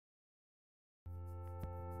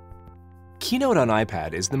Keynote on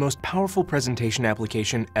iPad is the most powerful presentation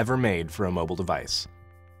application ever made for a mobile device.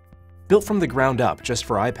 Built from the ground up just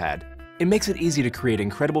for iPad, it makes it easy to create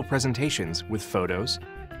incredible presentations with photos,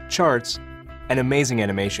 charts, and amazing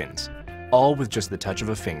animations, all with just the touch of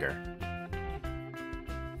a finger.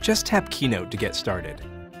 Just tap Keynote to get started.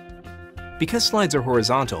 Because slides are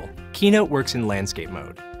horizontal, Keynote works in landscape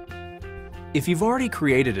mode. If you've already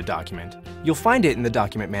created a document, you'll find it in the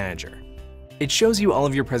Document Manager. It shows you all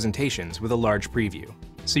of your presentations with a large preview,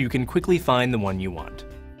 so you can quickly find the one you want.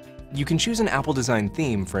 You can choose an Apple design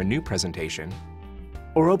theme for a new presentation,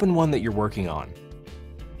 or open one that you're working on.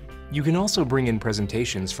 You can also bring in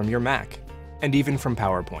presentations from your Mac, and even from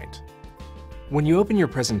PowerPoint. When you open your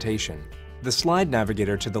presentation, the slide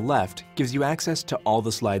navigator to the left gives you access to all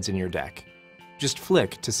the slides in your deck. Just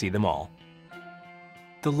flick to see them all.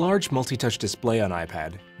 The large multi-touch display on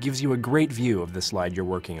iPad gives you a great view of the slide you're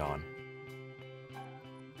working on.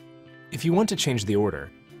 If you want to change the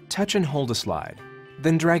order, touch and hold a slide,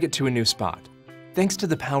 then drag it to a new spot. Thanks to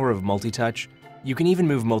the power of multi-touch, you can even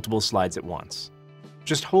move multiple slides at once.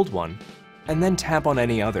 Just hold one, and then tap on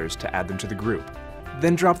any others to add them to the group.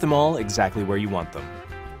 Then drop them all exactly where you want them.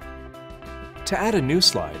 To add a new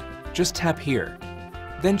slide, just tap here,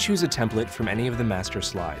 then choose a template from any of the master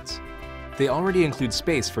slides. They already include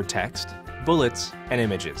space for text, bullets, and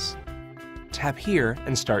images. Tap here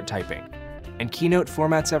and start typing, and Keynote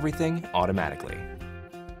formats everything automatically.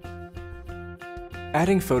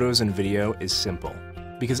 Adding photos and video is simple,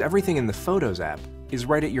 because everything in the Photos app is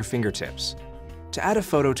right at your fingertips. To add a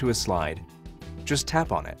photo to a slide, just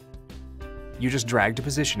tap on it. You just drag to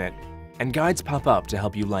position it, and guides pop up to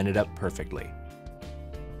help you line it up perfectly.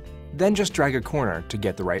 Then just drag a corner to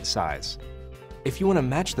get the right size. If you want to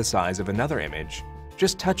match the size of another image,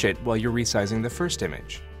 just touch it while you're resizing the first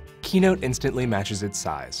image. Keynote instantly matches its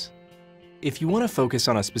size. If you want to focus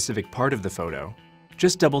on a specific part of the photo,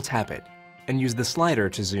 just double tap it and use the slider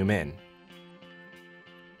to zoom in.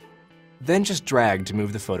 Then just drag to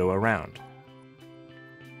move the photo around.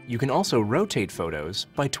 You can also rotate photos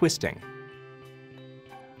by twisting.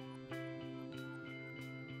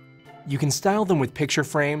 You can style them with picture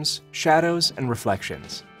frames, shadows, and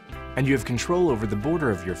reflections. And you have control over the border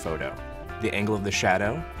of your photo, the angle of the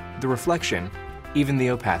shadow, the reflection, even the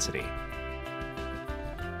opacity.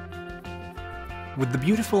 With the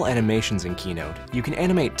beautiful animations in Keynote, you can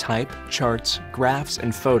animate type, charts, graphs,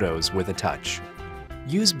 and photos with a touch.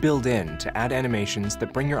 Use Build In to add animations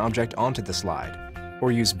that bring your object onto the slide,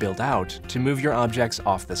 or use Build Out to move your objects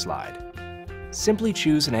off the slide. Simply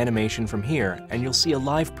choose an animation from here and you'll see a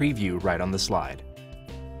live preview right on the slide.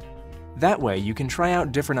 That way you can try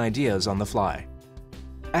out different ideas on the fly.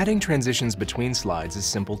 Adding transitions between slides is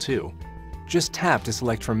simple too. Just tap to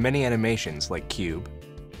select from many animations like Cube,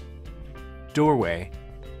 Doorway,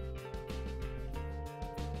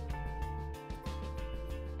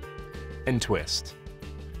 and Twist.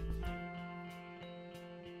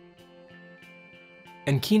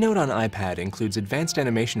 And Keynote on iPad includes advanced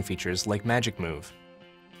animation features like Magic Move.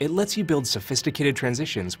 It lets you build sophisticated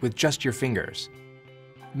transitions with just your fingers.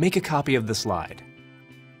 Make a copy of the slide.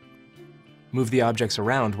 Move the objects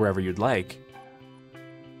around wherever you'd like.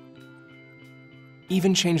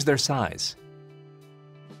 Even change their size.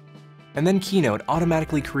 And then Keynote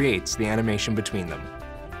automatically creates the animation between them.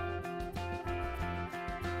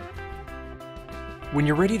 When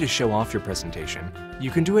you're ready to show off your presentation,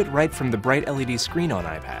 you can do it right from the bright LED screen on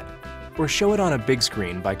iPad, or show it on a big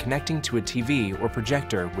screen by connecting to a TV or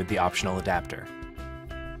projector with the optional adapter.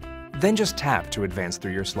 Then just tap to advance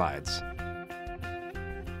through your slides.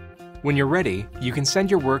 When you're ready, you can send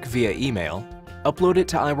your work via email, upload it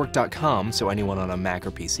to iWork.com so anyone on a Mac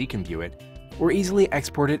or PC can view it, or easily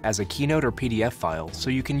export it as a Keynote or PDF file so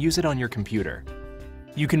you can use it on your computer.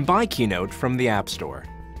 You can buy Keynote from the App Store.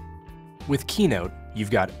 With Keynote,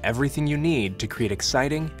 you've got everything you need to create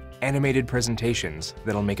exciting, animated presentations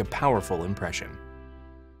that'll make a powerful impression.